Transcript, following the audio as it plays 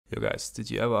Yo guys, did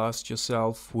you ever ask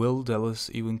yourself, will Dallas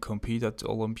even compete at the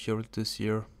Olympia this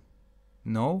year?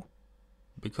 No?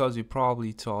 Because you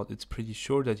probably thought it's pretty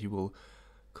sure that he will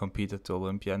compete at the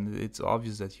Olympia, and it's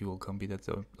obvious that he will compete at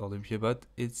the Olympia, but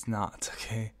it's not,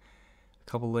 okay?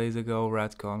 A couple days ago,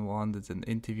 Redcon 1 did an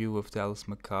interview with Dallas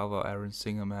McCarver, Aaron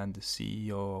Singerman, the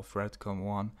CEO of Redcon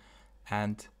 1,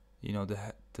 and you know,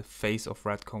 the face of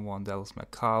Redcon 1, Dallas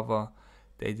McCarver.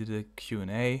 They did a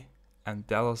Q&A, and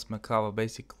Dallas McCarver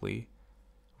basically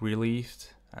relieved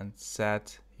and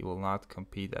said he will not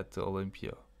compete at the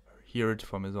Olympia. Hear it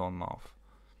from his own mouth.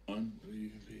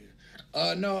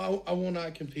 No, I will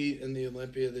not compete in the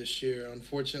Olympia this year,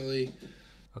 unfortunately.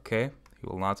 Okay, he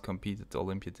will not compete at the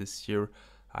Olympia this year.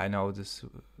 I know this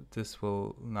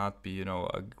will not be,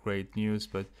 a great news,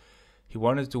 but he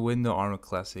wanted to win the Arnold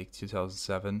Classic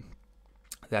 2007.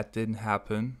 That didn't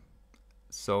happen,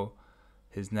 so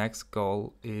his next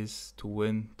goal is to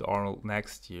win the Arnold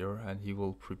next year, and he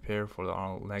will prepare for the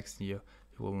Arnold next year.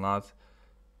 He will not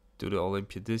do the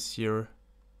Olympia this year.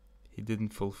 He didn't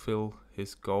fulfill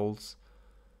his goals,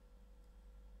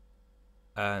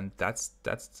 and that's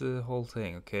the whole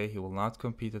thing. Okay, he will not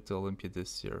compete at the Olympia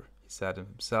this year. He said it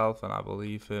himself, and I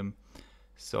believe him.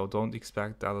 So don't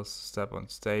expect Dallas to step on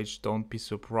stage. Don't be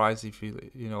surprised if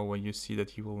when you see that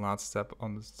he will not step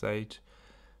on the stage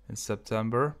in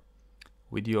September.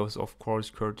 Videos, of course,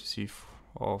 courtesy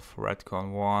of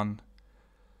Redcon 1.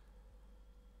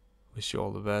 Wish you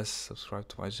all the best. Subscribe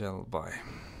to my channel. Bye.